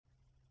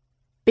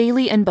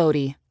Bailey and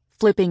Bodhi,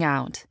 flipping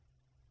out.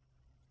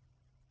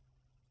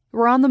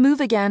 We're on the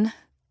move again.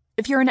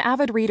 If you're an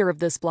avid reader of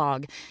this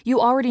blog, you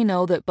already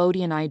know that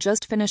Bodhi and I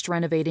just finished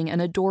renovating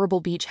an adorable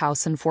beach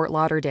house in Fort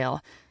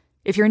Lauderdale.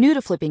 If you're new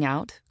to Flipping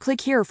Out,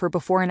 click here for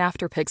before and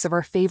after pics of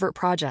our favorite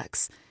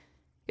projects.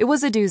 It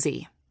was a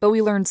doozy, but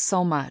we learned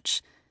so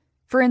much.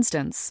 For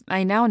instance,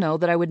 I now know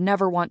that I would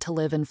never want to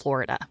live in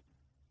Florida.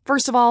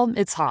 First of all,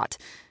 it's hot.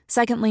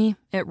 Secondly,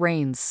 it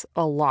rains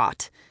a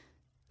lot.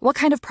 What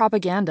kind of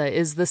propaganda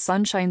is the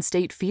Sunshine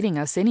State feeding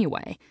us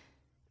anyway?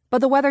 But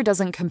the weather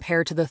doesn't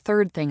compare to the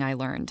third thing I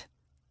learned.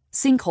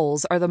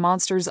 Sinkholes are the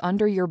monsters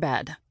under your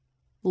bed.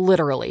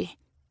 Literally.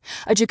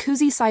 A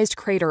jacuzzi-sized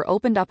crater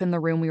opened up in the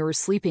room we were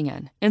sleeping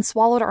in and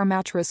swallowed our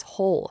mattress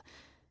whole.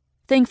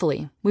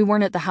 Thankfully, we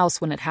weren't at the house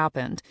when it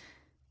happened.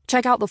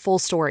 Check out the full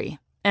story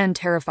and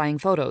terrifying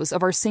photos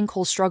of our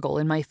sinkhole struggle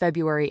in my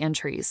February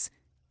entries.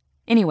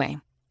 Anyway,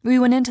 we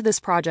went into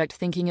this project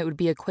thinking it would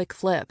be a quick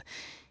flip.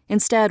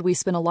 Instead, we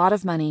spent a lot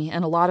of money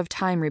and a lot of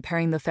time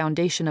repairing the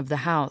foundation of the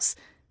house,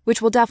 which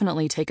will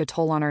definitely take a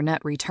toll on our net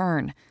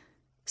return.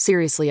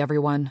 Seriously,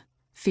 everyone,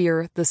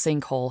 fear the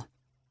sinkhole.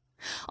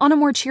 On a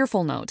more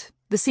cheerful note,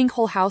 the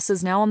sinkhole house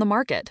is now on the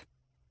market.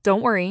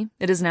 Don't worry,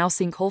 it is now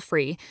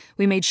sinkhole-free.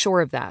 We made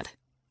sure of that.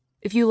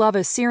 If you love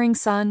a searing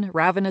sun,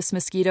 ravenous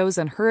mosquitoes,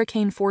 and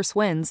hurricane-force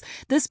winds,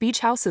 this beach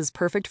house is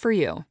perfect for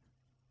you.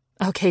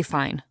 Okay,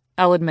 fine.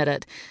 I'll admit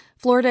it.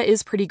 Florida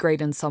is pretty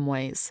great in some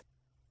ways.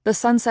 The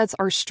sunsets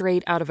are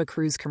straight out of a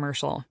cruise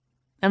commercial.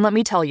 And let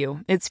me tell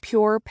you, it's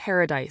pure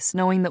paradise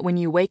knowing that when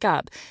you wake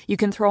up, you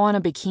can throw on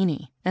a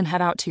bikini and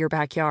head out to your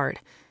backyard.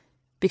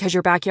 Because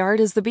your backyard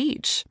is the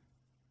beach.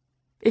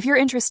 If you're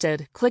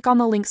interested, click on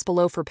the links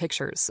below for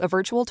pictures, a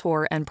virtual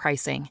tour, and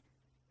pricing.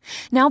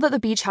 Now that the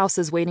beach house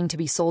is waiting to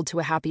be sold to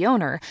a happy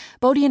owner,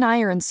 Bodhi and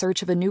I are in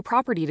search of a new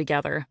property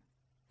together.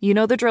 You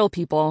know the drill,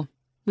 people.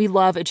 We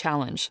love a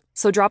challenge,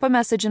 so drop a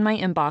message in my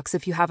inbox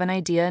if you have an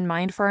idea in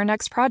mind for our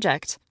next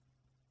project.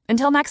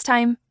 Until next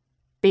time,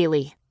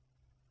 Bailey.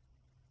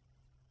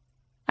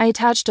 I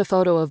attached a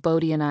photo of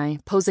Bodhi and I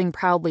posing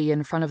proudly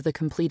in front of the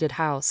completed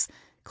house,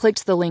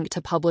 clicked the link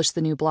to publish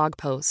the new blog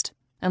post,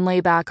 and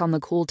lay back on the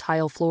cool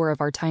tile floor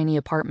of our tiny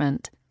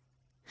apartment.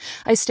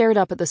 I stared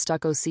up at the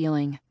stucco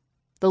ceiling.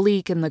 The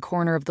leak in the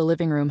corner of the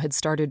living room had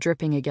started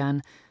dripping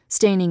again,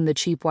 staining the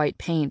cheap white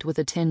paint with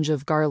a tinge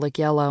of garlic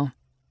yellow.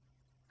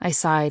 I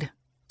sighed,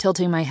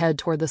 tilting my head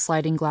toward the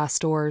sliding glass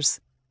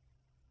doors.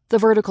 The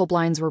vertical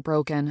blinds were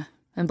broken,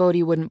 and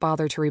Bodhi wouldn't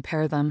bother to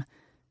repair them.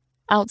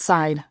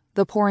 Outside,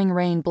 the pouring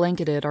rain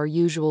blanketed our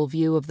usual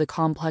view of the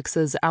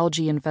complex's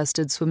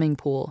algae-infested swimming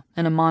pool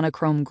in a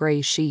monochrome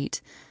gray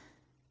sheet.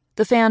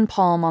 The fan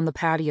palm on the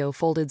patio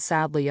folded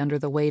sadly under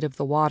the weight of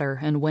the water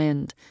and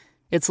wind,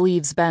 its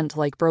leaves bent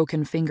like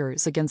broken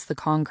fingers against the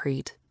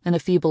concrete in a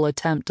feeble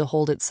attempt to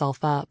hold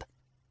itself up.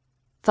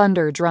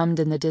 Thunder drummed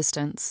in the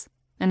distance,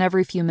 and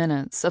every few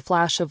minutes a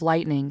flash of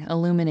lightning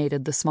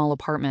illuminated the small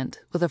apartment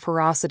with a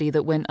ferocity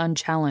that went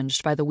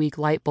unchallenged by the weak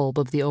light bulb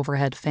of the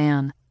overhead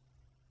fan.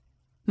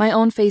 My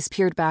own face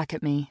peered back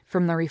at me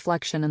from the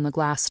reflection in the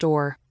glass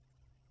door.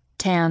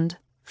 Tanned,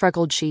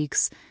 freckled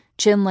cheeks,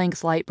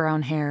 chin-length light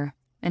brown hair,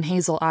 and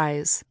hazel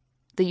eyes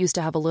that used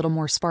to have a little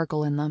more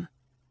sparkle in them.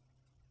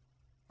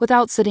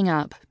 Without sitting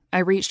up, I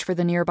reached for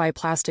the nearby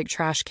plastic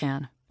trash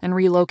can and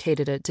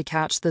relocated it to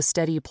catch the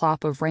steady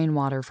plop of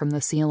rainwater from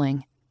the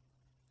ceiling.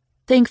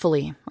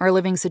 Thankfully, our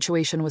living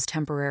situation was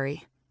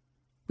temporary.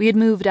 We had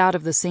moved out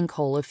of the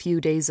sinkhole a few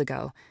days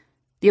ago.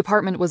 The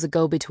apartment was a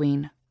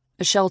go-between,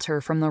 a shelter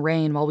from the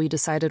rain while we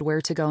decided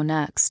where to go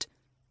next.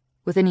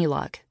 With any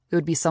luck, it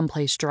would be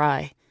someplace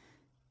dry.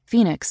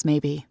 Phoenix,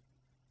 maybe.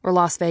 Or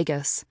Las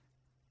Vegas.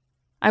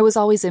 I was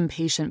always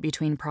impatient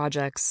between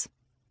projects.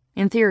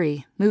 In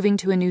theory, moving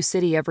to a new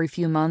city every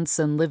few months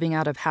and living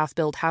out of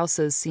half-built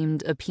houses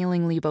seemed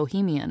appealingly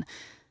bohemian,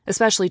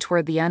 especially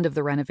toward the end of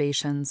the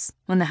renovations,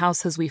 when the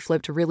houses we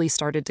flipped really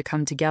started to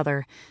come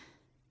together.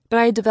 But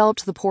I had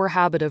developed the poor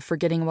habit of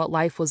forgetting what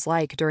life was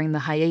like during the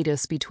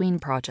hiatus between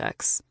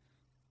projects.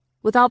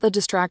 Without the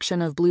distraction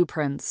of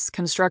blueprints,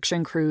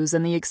 construction crews,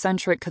 and the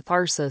eccentric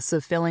catharsis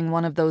of filling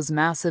one of those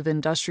massive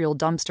industrial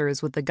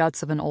dumpsters with the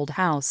guts of an old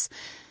house,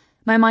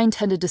 my mind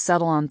tended to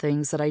settle on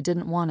things that I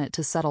didn't want it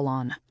to settle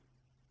on.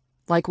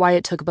 Like why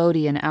it took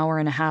Bodhi an hour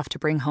and a half to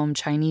bring home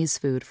Chinese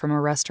food from a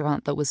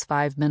restaurant that was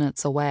 5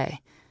 minutes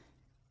away.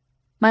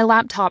 My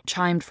laptop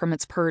chimed from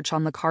its perch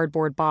on the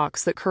cardboard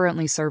box that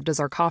currently served as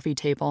our coffee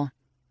table.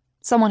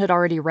 Someone had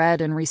already read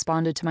and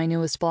responded to my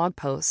newest blog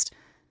post.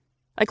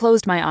 I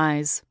closed my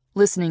eyes,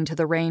 listening to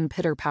the rain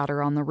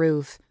pitter-patter on the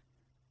roof.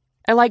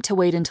 I liked to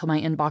wait until my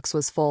inbox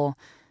was full,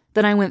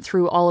 then I went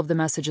through all of the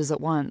messages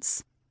at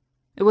once.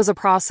 It was a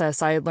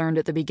process I had learned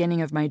at the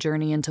beginning of my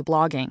journey into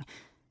blogging.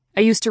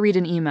 I used to read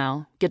an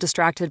email, get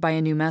distracted by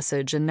a new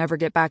message, and never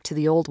get back to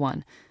the old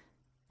one.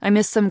 I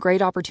missed some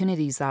great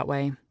opportunities that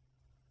way,